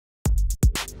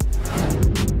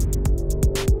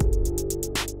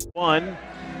One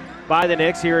by the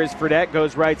Knicks. Here is Fredette,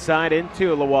 goes right side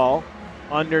into Lawal.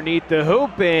 Underneath the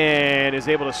hoop and is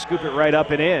able to scoop it right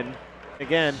up and in.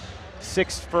 Again,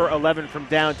 6 for 11 from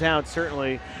downtown,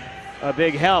 certainly a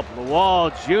big help.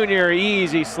 Lawal Jr.,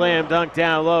 easy slam dunk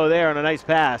down low there on a nice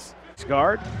pass.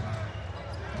 Guard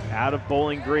out of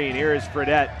Bowling Green. Here is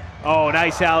Fredette. Oh,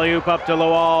 nice alley-oop up to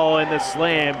Lawal, and the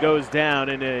slam goes down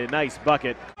in a nice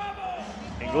bucket.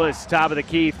 Inglis, top of the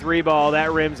key, 3-ball,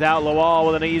 that rims out. Lawal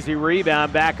with an easy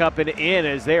rebound, back up and in,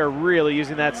 as they are really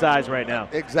using that size right now.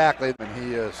 Exactly, and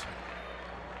he is.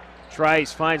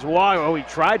 Trice finds Wall. Oh, he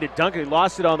tried to dunk it, he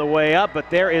lost it on the way up, but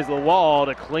there is Lawal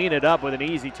to clean it up with an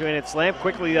easy two-handed slam.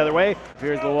 Quickly the other way,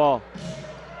 here's Lawal.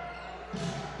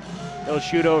 He'll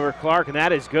shoot over Clark, and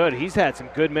that is good. He's had some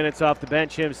good minutes off the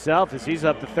bench himself as he's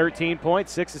up to 13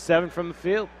 points, 6 of 7 from the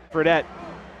field. Fredette,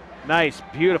 nice,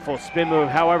 beautiful spin move.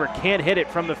 However, can't hit it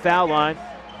from the foul line.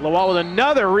 Lawal with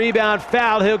another rebound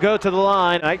foul. He'll go to the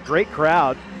line. Great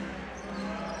crowd.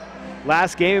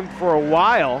 Last game for a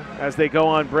while as they go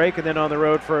on break and then on the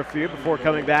road for a few before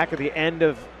coming back at the end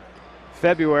of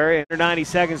February. Under 90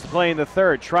 seconds to play in the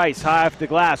third. Trice high off the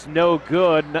glass, no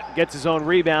good. Gets his own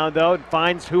rebound though, and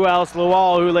finds who else?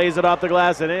 Lawal, who lays it off the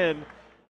glass and in.